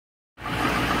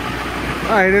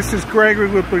Hi, this is Gregory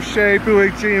with Boucher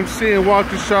Buick GMC in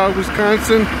Waukesha,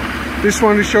 Wisconsin. Just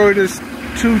wanted to show you this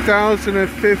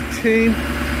 2015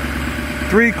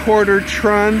 three-quarter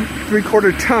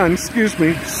ton,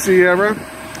 Sierra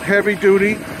heavy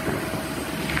duty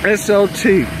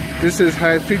SLT. This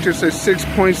features a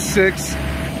 6.6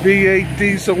 V8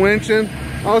 diesel engine.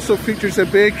 Also features a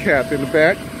big cap in the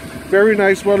back. Very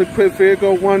nice, well-equipped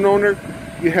vehicle. One owner.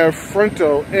 You have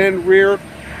frontal and rear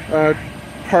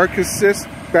park assist,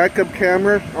 backup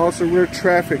camera, also rear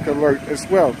traffic alert as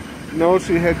well. Notice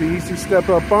you have the easy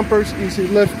step-up bumpers, easy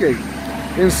lift gate.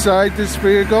 Inside this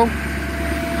vehicle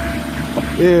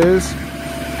is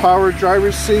power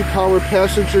driver's seat, power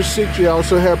passenger seat. You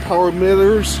also have power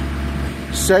mirrors,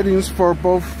 settings for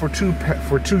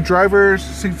two drivers,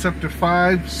 seats up to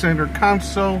 5, center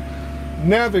console,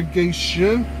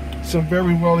 navigation. Some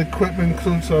very well equipment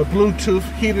includes a Bluetooth,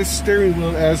 heated steering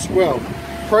wheel as well.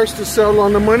 Price to sell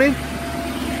on the money.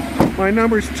 My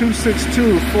number is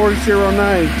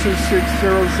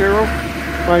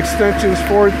 262-409-2600. My extension is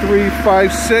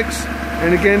 4356.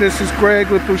 And again, this is Greg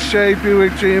with Boucher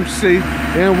Buick GMC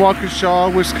in Waukesha,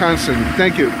 Wisconsin.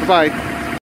 Thank you. Bye-bye.